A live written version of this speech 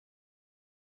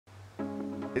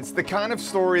It's the kind of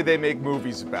story they make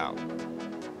movies about.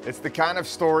 It's the kind of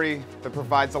story that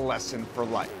provides a lesson for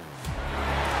life.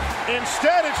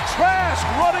 Instead, it's Trask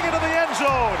running into the end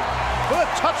zone for the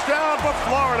touchdown for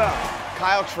Florida.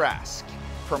 Kyle Trask,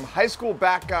 from high school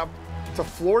backup to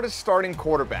Florida's starting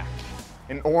quarterback,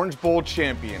 an Orange Bowl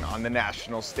champion on the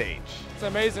national stage. It's an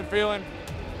amazing feeling.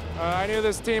 I knew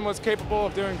this team was capable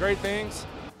of doing great things.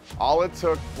 All it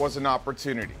took was an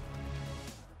opportunity.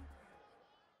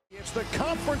 It's the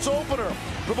conference opener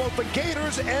for both the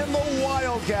Gators and the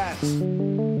Wildcats.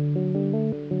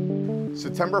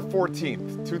 September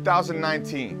 14th,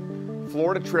 2019,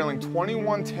 Florida trailing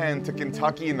 21-10 to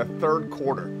Kentucky in the third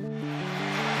quarter.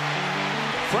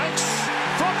 Franks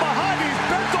from behind, he's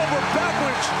bent over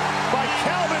backwards by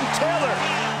Calvin Taylor.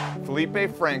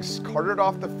 Felipe Franks carted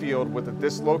off the field with a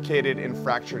dislocated and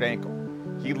fractured ankle.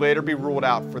 He'd later be ruled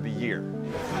out for the year.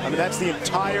 I mean, that's the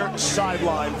entire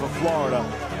sideline for Florida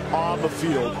on the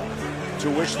field to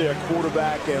wish their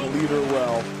quarterback and leader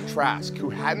well. Trask, who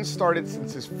hadn't started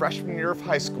since his freshman year of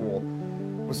high school,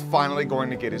 was finally going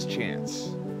to get his chance.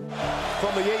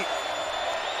 From the 8,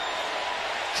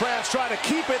 Trask trying to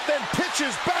keep it, then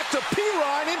pitches back to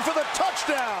P-Ryan in for the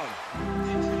touchdown.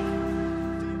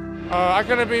 I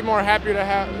couldn't be more happy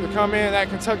to come in that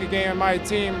Kentucky game and my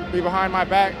team be behind my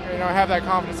back, have that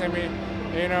confidence in me.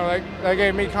 That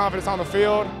gave me confidence on the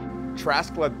field.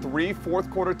 Trask led 3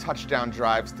 fourth-quarter touchdown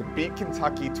drives to beat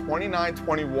Kentucky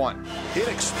 29-21.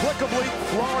 Inexplicably,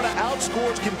 Florida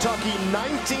outscores Kentucky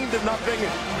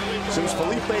 19-0 since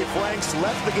Felipe Franks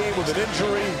left the game with an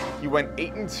injury. He went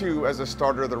 8-2 as a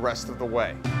starter the rest of the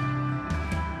way.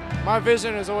 My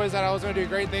vision is always that I was going to do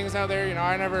great things out there.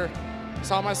 I never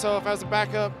saw myself as a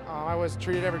backup. I was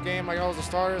treated every game like I was a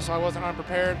starter, so I wasn't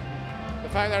unprepared. The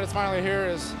fact that it's finally here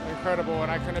is incredible,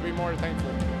 and I couldn't be more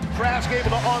thankful. Trask able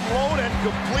to unload and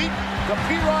complete the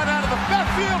P-Ryan out of the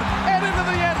backfield and into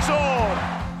the end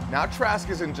zone. Now Trask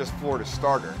isn't just Florida's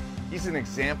starter, he's an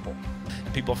example.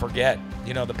 People forget,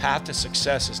 the path to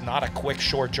success is not a quick,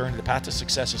 short journey. The path to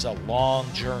success is a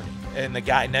long journey. And the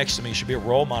guy next to me should be a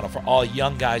role model for all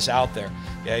young guys out there.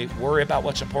 Okay? Worry about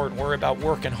what's important. Worry about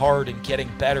working hard and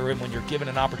getting better. And when you're given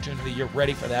an opportunity, you're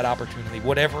ready for that opportunity,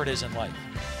 whatever it is in life.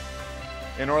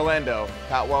 In Orlando,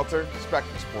 Pat Welter,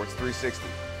 Spectrum Sports 360.